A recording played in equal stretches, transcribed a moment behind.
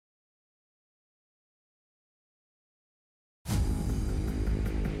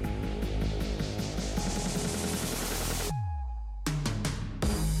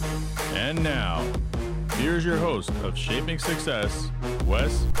And now, here's your host of Shaping Success,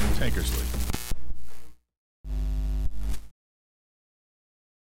 Wes Tankersley.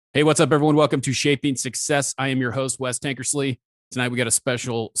 Hey, what's up, everyone? Welcome to Shaping Success. I am your host, Wes Tankersley. Tonight, we got a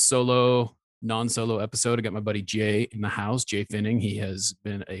special non-solo episode. I got my buddy Jay in the house, Jay Finning. He has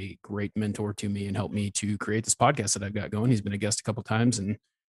been a great mentor to me and helped me to create this podcast that I've got going. He's been a guest a couple times, and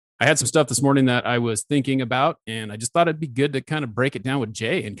I had some stuff this morning that I was thinking about, and I just thought it'd be good to kind of break it down with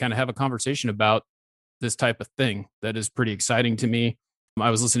Jay and kind of have a conversation about this type of thing that is pretty exciting to me.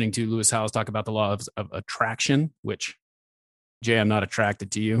 I was listening to Lewis Howes talk about the law of attraction, which, Jay, I'm not attracted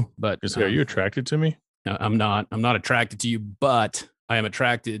to you, but Are you attracted to me? I'm not attracted to you, but I am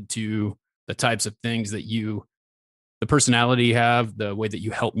attracted to the types of things that the personality you have, the way that you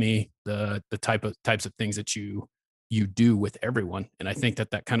help me, the types of things that you do with everyone. And I think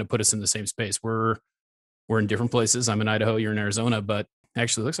that kind of put us in the same space. We're in different places. I'm in Idaho, you're in Arizona, but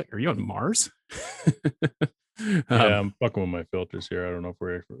actually it looks like, are you on Mars? Yeah, I'm fucking with my filters here. I don't know if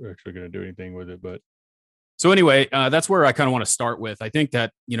we're actually going to do anything with it, but. So anyway, that's where I kind of want to start with. I think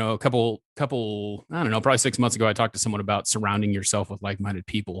that, a couple, I don't know, probably 6 months ago, I talked to someone about surrounding yourself with like-minded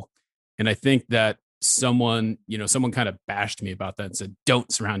people. And I think that someone kind of bashed me about that and said,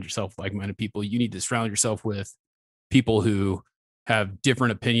 don't surround yourself with like-minded people. You need to surround yourself with people who have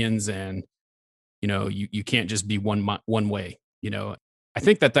different opinions, and, you can't just be one way. I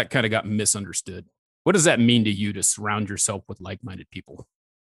think that kind of got misunderstood. What does that mean to you to surround yourself with like-minded people?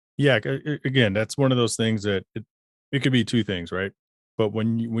 Yeah, again, that's one of those things that it could be two things, right? But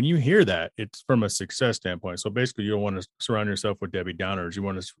when you hear that, it's from a success standpoint. So basically, you don't want to surround yourself with Debbie Downers. You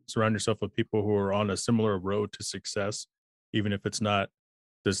want to surround yourself with people who are on a similar road to success, even if it's not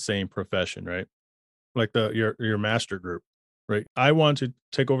the same profession, right? Like your master group, right? I want to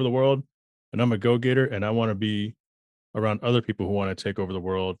take over the world, and I'm a go-getter, and I want to be around other people who want to take over the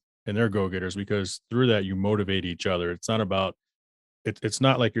world, and they're go-getters, because through that you motivate each other. It's not about it's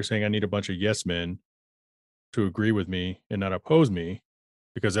not like you're saying I need a bunch of yes men to agree with me and not oppose me,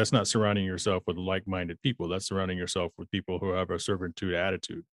 because that's not surrounding yourself with like-minded people. That's surrounding yourself with people who have a servitude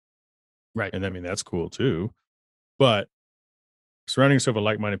attitude. Right. And I mean, that's cool too. But surrounding yourself with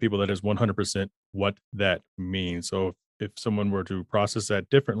like-minded people, that is 100% what that means. So if someone were to process that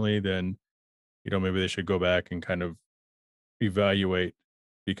differently, then, maybe they should go back and kind of evaluate,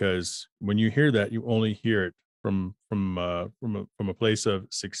 because when you hear that, you only hear it from a place of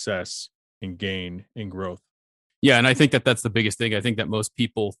success and gain and growth. Yeah. And I think that that's the biggest thing. I think that most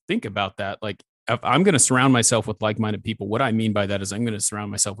people think about that. Like, if I'm going to surround myself with like-minded people, what I mean by that is I'm going to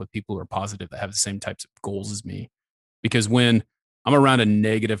surround myself with people who are positive, that have the same types of goals as me. Because when I'm around a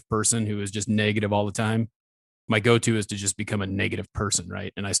negative person who is just negative all the time, my go-to is to just become a negative person,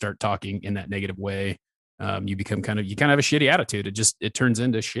 right? And I start talking in that negative way. You kind of have a shitty attitude. It turns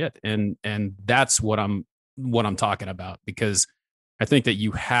into shit. And that's what I'm talking about, because I think that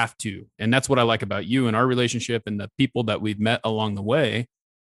you have to, and that's what I like about you and our relationship and the people that we've met along the way,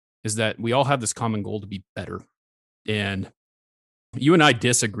 is that we all have this common goal to be better. And you and I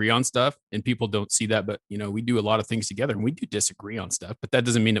disagree on stuff, and people don't see that, but we do a lot of things together, and we do disagree on stuff, but that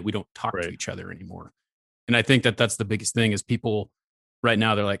doesn't mean that we don't talk to each other anymore. And I think that that's the biggest thing, is people right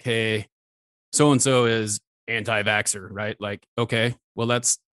now, they're like, hey, so-and-so is anti-vaxxer, right? Like, okay, well,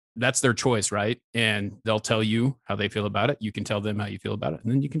 that's their choice, right? And they'll tell you how they feel about it. You can tell them how you feel about it, and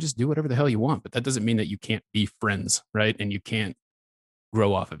then you can just do whatever the hell you want. But that doesn't mean that you can't be friends, right? And you can't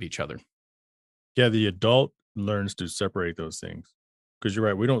grow off of each other. Yeah, the adult learns to separate those things, because you're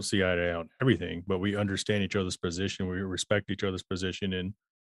right. We don't see eye to eye on everything, but we understand each other's position. We respect each other's position, and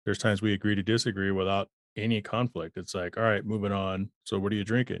there's times we agree to disagree without any conflict. It's like, all right, moving on. So what are you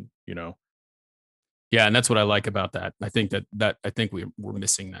drinking? Yeah, and that's what I like about that. I think that I think we're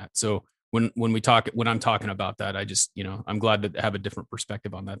missing that. So when I'm talking about that, I just, I'm glad to have a different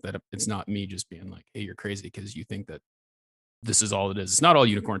perspective on that. That it's not me just being like, hey, you're crazy because you think that this is all it is. It's not all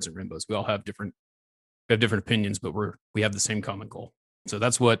unicorns and rainbows. We all have different opinions, but we have the same common goal. So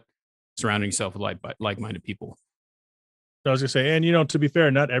that's what surrounding yourself with like-minded people. I was gonna say, and to be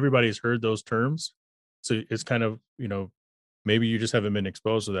fair, not everybody's heard those terms, so it's kind of, maybe you just haven't been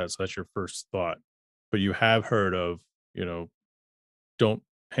exposed to that, so that's your first thought. But you have heard of, don't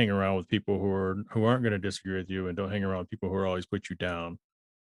hang around with people who aren't going to disagree with you, and don't hang around with people who are always put you down.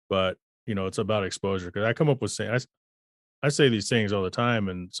 But it's about exposure, because I come up with saying, I say these things all the time,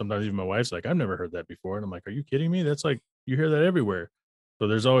 and sometimes even my wife's like, I've never heard that before, and I'm like, are you kidding me? That's like, you hear that everywhere. So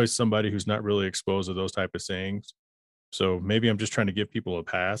there's always somebody who's not really exposed to those type of sayings. So maybe I'm just trying to give people a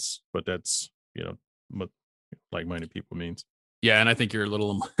pass, but that's what like-minded people means. Yeah, and I think you're a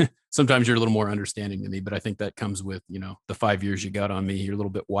little sometimes you're a little more understanding than me, but I think that comes with, the 5 years you got on me. You're a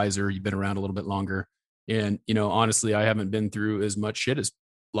little bit wiser. You've been around a little bit longer. And, honestly, I haven't been through as much shit as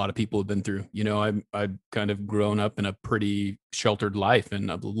a lot of people have been through. I've kind of grown up in a pretty sheltered life,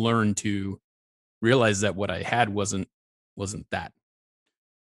 and I've learned to realize that what I had wasn't that.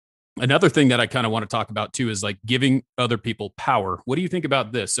 Another thing that I kind of want to talk about too is like giving other people power. What do you think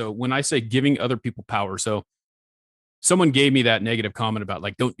about this? So when I say giving other people power, so someone gave me that negative comment about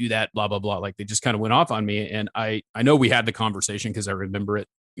like, don't do that, blah, blah, blah. Like they just kind of went off on me. And I know we had the conversation because I remember it.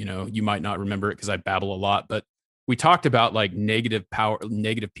 You might not remember it because I babble a lot, but we talked about like negative power,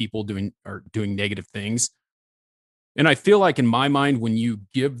 negative people doing negative things. And I feel like in my mind, when you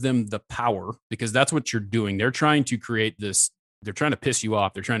give them the power, because that's what you're doing, they're trying to create this, they're trying to piss you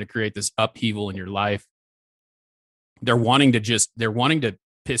off. They're trying to create this upheaval in your life. They're wanting to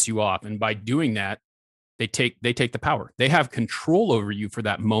piss you off. And by doing that, they take the power. They have control over you for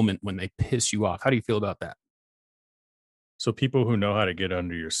that moment when they piss you off. How do you feel about that? So people who know how to get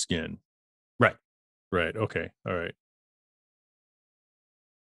under your skin. Right. Right. Okay. All right.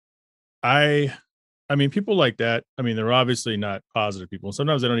 I mean, people like that. I mean, they're obviously not positive people.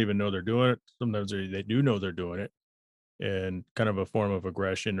 Sometimes they don't even know they're doing it. Sometimes they do know they're doing it, and kind of a form of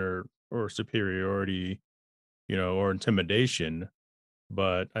aggression or superiority, or intimidation.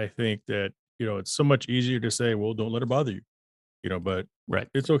 But I think that it's so much easier to say, well, don't let it bother you, But Right.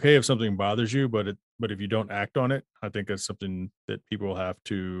 it's okay if something bothers you, but if you don't act on it, I think that's something that people have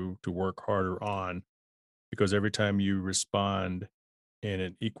to work harder on, because every time you respond in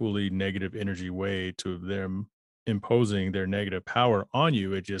an equally negative energy way to them imposing their negative power on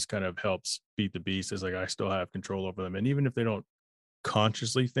you, it just kind of helps beat the beast. It's like I still have control over them. And even if they don't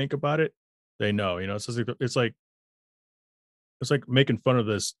consciously think about it, they know, it's like making fun of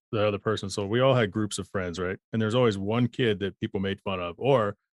the other person. So we all had groups of friends, right? And there's always one kid that people made fun of.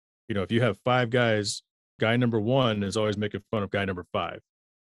 Or, if you have five guys, guy number one is always making fun of guy number five.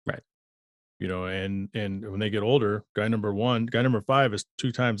 Right. And when they get older, guy number five is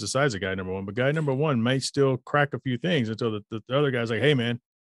two times the size of guy number one, but guy number one might still crack a few things until the other guy's like, hey man,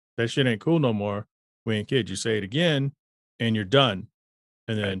 that shit ain't cool no more. We ain't kids. You say it again and you're done.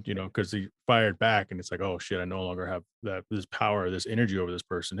 And then, Right. because he fired back and it's like, oh shit, I no longer have this power, this energy over this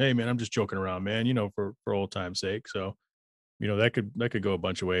person. Hey man, I'm just joking around, man, for old time's sake. So, that could go a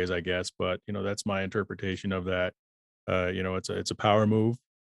bunch of ways, I guess. But, that's my interpretation of that. It's a power move.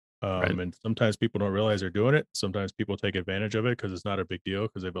 Right. And sometimes people don't realize they're doing it. Sometimes people take advantage of it because it's not a big deal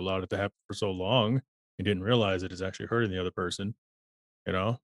because they've allowed it to happen for so long and didn't realize it is actually hurting the other person, you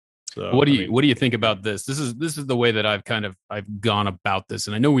know? So, What do I you mean, what do you think about this? This is the way that I've gone about this.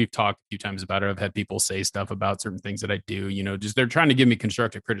 And I know we've talked a few times about it. I've had people say stuff about certain things that I do, just they're trying to give me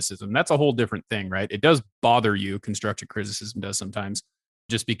constructive criticism. That's a whole different thing, right? It does bother you, constructive criticism does sometimes,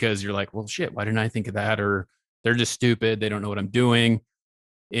 just because you're like, well, shit, why didn't I think of that? Or they're just stupid, they don't know what I'm doing.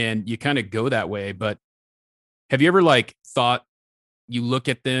 And you kind of go that way. But have you ever like thought, you look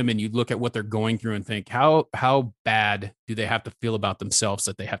at them and you look at what they're going through and think, how bad do they have to feel about themselves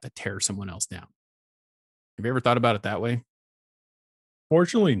that they have to tear someone else down? Have you ever thought about it that way?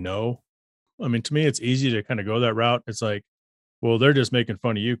 fortunately, no. I mean, to me, it's easy to kind of go that route. It's like, well, they're just making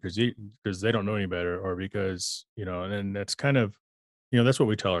fun of you because they don't know any better, or because and then that's kind of that's what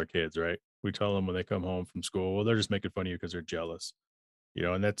we tell our kids, right? We tell them when they come home from school, well, they're just making fun of you because they're jealous,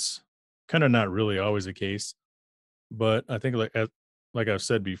 and that's kind of not really always the case. But I think like I've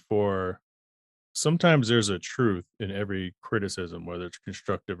said before, sometimes there's a truth in every criticism, whether it's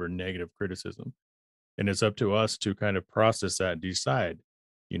constructive or negative criticism. And it's up to us to kind of process that and decide,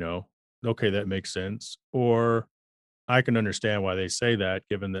 you know, okay, that makes sense. Or I can understand why they say that,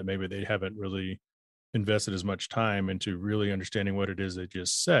 given that maybe they haven't really invested as much time into really understanding what it is they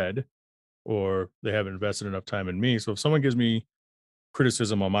just said, or they haven't invested enough time in me. So if someone gives me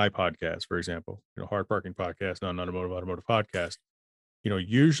criticism on my podcast, for example, Hard Parking Podcast, not an automotive podcast,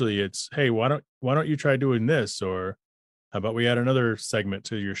 usually it's, hey, why don't you try doing this? Or how about we add another segment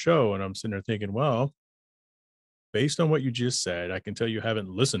to your show? And I'm sitting there thinking, well, based on what you just said, I can tell you haven't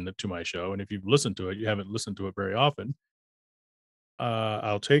listened to my show. And if you've listened to it, you haven't listened to it very often.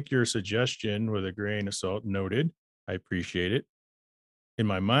 I'll take your suggestion with a grain of salt. Noted. I appreciate it. In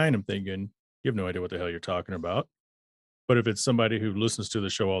my mind, I'm thinking, you have no idea what the hell you're talking about. But if it's somebody who listens to the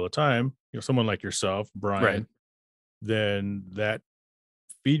show all the time, someone like yourself, Right. Brian, then that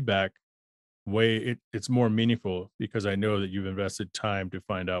feedback it's more meaningful because I know that you've invested time to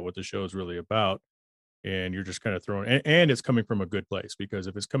find out what the show is really about, and you're just kind of throwing, and it's coming from a good place. Because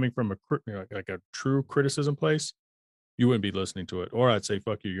if it's coming from like a true criticism place, you wouldn't be listening to it. Or I'd say,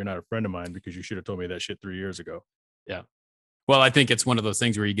 fuck you, you're not a friend of mine because you should have told me that shit 3 years ago. Yeah. Well, I think it's one of those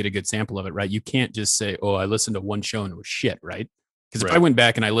things where you get a good sample of it, right? You can't just say, "Oh, I listened to one show and it was shit," right? Because if I Right. went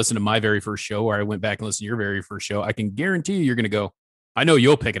back and I listened to my very first show, or I went back and listened to your very first show, I can guarantee you're going to go, "I know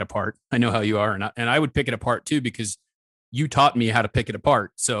you'll pick it apart. I know how you are, and I would pick it apart too because you taught me how to pick it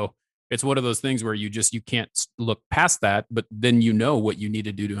apart." So it's one of those things where you can't look past that, but then you know what you need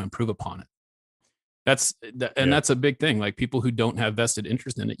to do to improve upon it. And Yeah. that's a big thing. Like people who don't have vested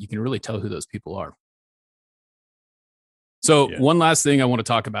interest in it, you can really tell who those people are. So Yeah. one last thing I want to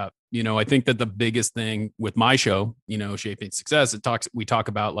talk about, I think that the biggest thing with my show, Shaping Success, we talk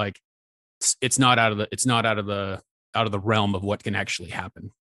about like, it's not out of the realm of what can actually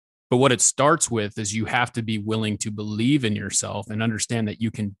happen. But what it starts with is you have to be willing to believe in yourself and understand that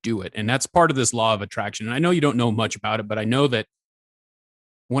you can do it. And that's part of this law of attraction. And I know you don't know much about it, but I know that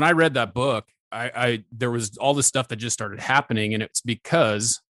when I read that book, I there was all this stuff that just started happening. And it's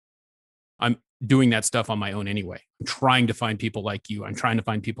because I'm doing that stuff on my own anyway. I'm trying to find people like you. I'm trying to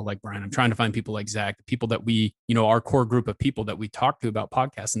find people like Brian. I'm trying to find people like Zach, the people that our core group of people that we talk to about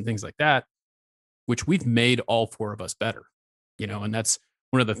podcasts and things like that, which we've made all four of us better, and that's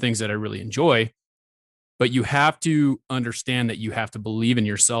one of the things that I really enjoy. But you have to understand that you have to believe in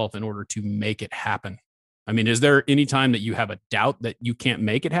yourself in order to make it happen. I mean, is there any time that you have a doubt that you can't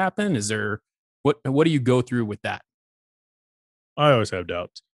make it happen? Is there, what do you go through with that? I always have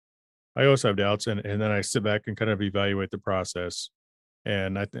doubts. And then I sit back and kind of evaluate the process.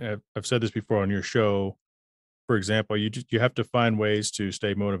 And I've said this before on your show. For example, you have to find ways to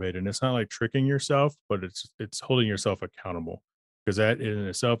stay motivated. And it's not like tricking yourself, but it's holding yourself accountable, because that in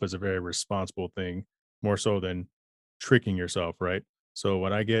itself is a very responsible thing, more so than tricking yourself, right? So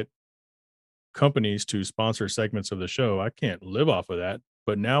when I get companies to sponsor segments of the show, I can't live off of that.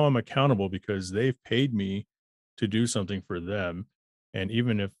 But now I'm accountable because they've paid me to do something for them. And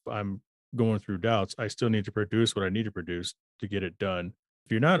even if I'm going through doubts, I still need to produce what I need to produce to get it done.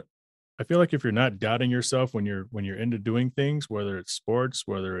 If you're not, I feel like if you're not doubting yourself when you're into doing things, whether it's sports,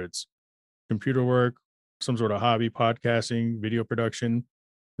 whether it's computer work, some sort of hobby, podcasting, video production,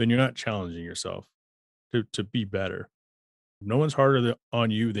 then you're not challenging yourself to be better. No one's harder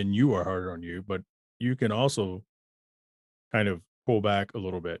on you than you are harder on you, but you can also kind of pull back a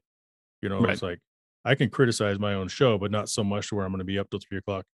little bit. Right. It's like I can criticize my own show, but not so much to where I'm going to be up till 3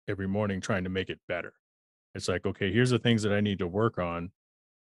 o'clock every morning trying to make it better. It's like, okay, here's the things that I need to work on,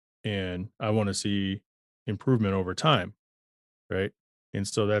 and I want to see improvement over time. Right. And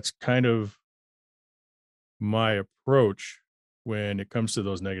so that's kind of my approach when it comes to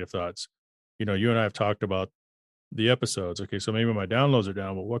those negative thoughts. You and I have talked about the episodes. Okay, so maybe my downloads are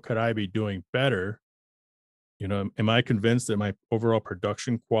down, but what could I be doing better? Am I convinced that my overall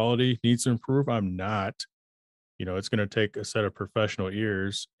production quality needs to improve? I'm not. It's going to take a set of professional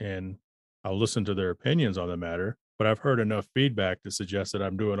ears, and I'll listen to their opinions on the matter, but I've heard enough feedback to suggest that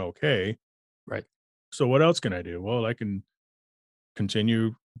I'm doing okay. Right. So what else can I do? Well, I can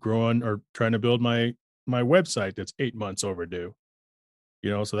continue growing or trying to build my website that's 8 months overdue.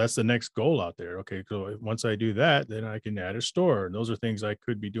 So that's the next goal out there. Okay, so once I do that, then I can add a store. And those are things I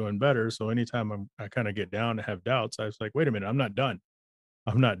could be doing better. So anytime I kind of get down and have doubts, I was like, wait a minute, I'm not done.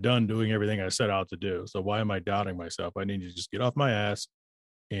 I'm not done doing everything I set out to do. So why am I doubting myself? I need to just get off my ass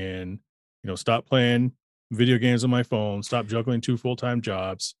and stop playing video games on my phone, stop juggling two full-time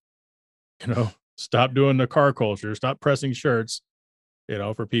jobs, stop doing the car culture, stop pressing shirts,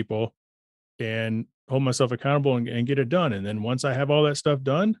 for people, and hold myself accountable and get it done. And then once I have all that stuff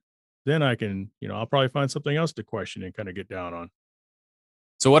done, then I can, I'll probably find something else to question and kind of get down on.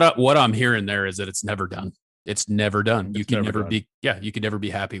 So what I'm hearing there is that it's never done. It's never done. You It's can never never done. be, yeah, you can never be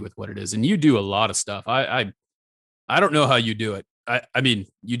happy with what it is. And you do a lot of stuff. I don't know how you do it. I mean,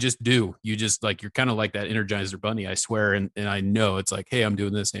 you just do. You just like, you're kind of like that Energizer bunny, I swear. And I know it's like, hey, I'm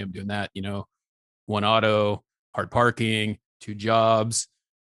doing this, hey, I'm doing that, one auto, hard parking, two jobs,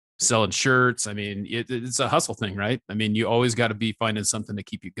 selling shirts. I mean, it's a hustle thing, right? I mean, you always got to be finding something to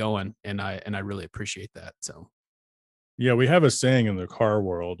keep you going. And I really appreciate that. So Yeah, we have a saying in the car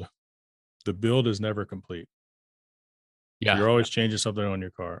world: the build is never complete. yeah, You're always changing something on your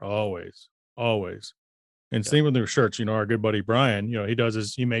car, always, always. And yeah. same with their shirts. Our good buddy Brian,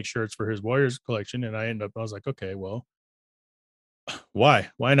 he makes shirts for his Warriors collection, and I was like, okay, well, why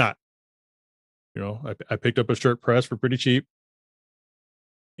not? I picked up a shirt press for pretty cheap,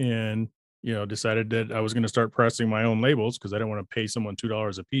 and decided that I was going to start pressing my own labels because I didn't want to pay someone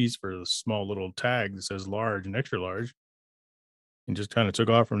 $2 a piece for the small little tag that says large and extra large, and just kind of took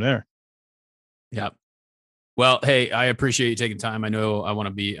off from there. Yeah. Well, hey, I appreciate you taking time. I know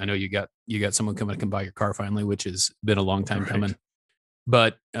you got someone coming to come buy your car finally, which has been a long time Right. coming.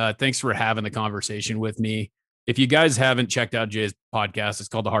 But thanks for having the conversation with me. If you guys haven't checked out Jay's podcast, it's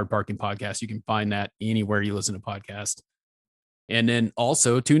called the Hard Parking Podcast. You can find that anywhere you listen to podcasts. And then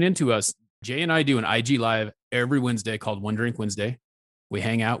also tune into us. Jay and I do an IG live every Wednesday called One Drink Wednesday. We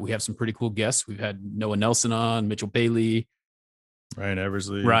hang out. We have some pretty cool guests. We've had Noah Nelson on, Mitchell Bailey, Ryan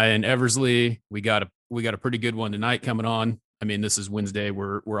Eversley. We got a pretty good one tonight coming on. I mean, this is Wednesday.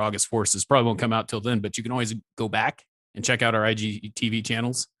 We're August 4th. So this probably won't come out till then, but you can always go back and check out our IGTV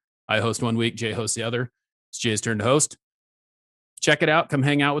channels. I host one week, Jay hosts the other. It's Jay's turn to host. Check it out. Come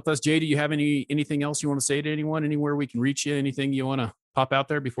hang out with us. Jay, do you have anything else you want to say to anyone? Anywhere we can reach you? Anything you want to pop out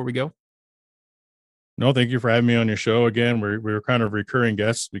there before we go? No, thank you for having me on your show again. We're kind of recurring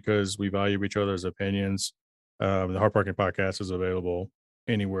guests because we value each other's opinions. The Hard Parking Podcast is available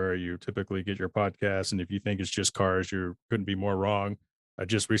anywhere you typically get your podcasts. And if you think it's just cars, you couldn't be more wrong. I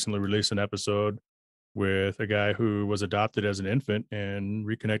just recently released an episode with a guy who was adopted as an infant and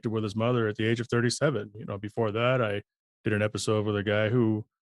reconnected with his mother at the age of 37. Before that, I did an episode with a guy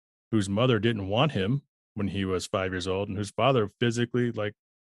whose mother didn't want him when he was 5 years old and whose father physically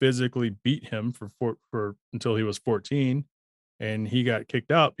beat him for until he was 14. And he got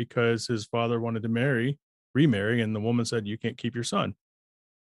kicked out because his father wanted to remarry. And the woman said, "You can't keep your son."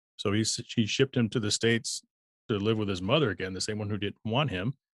 So she shipped him to the States to live with his mother again, the same one who didn't want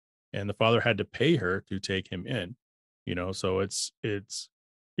him. And the father had to pay her to take him in, so it's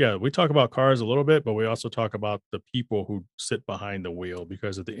yeah, we talk about cars a little bit, but we also talk about the people who sit behind the wheel,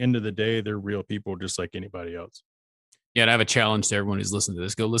 because at the end of the day, they're real people just like anybody else. Yeah, and I have a challenge to everyone who's listening to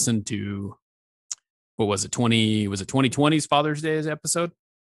this. Go listen to, what was it, 2020's Father's Day episode?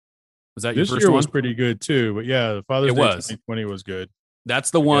 Was that your This first year one? Was pretty good too, but yeah, the Father's Day was. 2020 was good.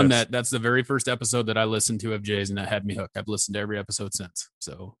 That's the one that's the very first episode that I listened to of Jay's, and that had me hooked. I've listened to every episode since.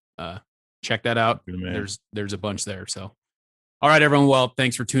 So check that out. There's a bunch there. So, all right, everyone. Well,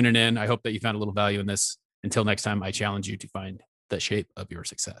 thanks for tuning in. I hope that you found a little value in this. Until next time, I challenge you to find the shape of your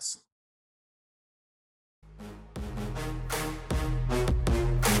success.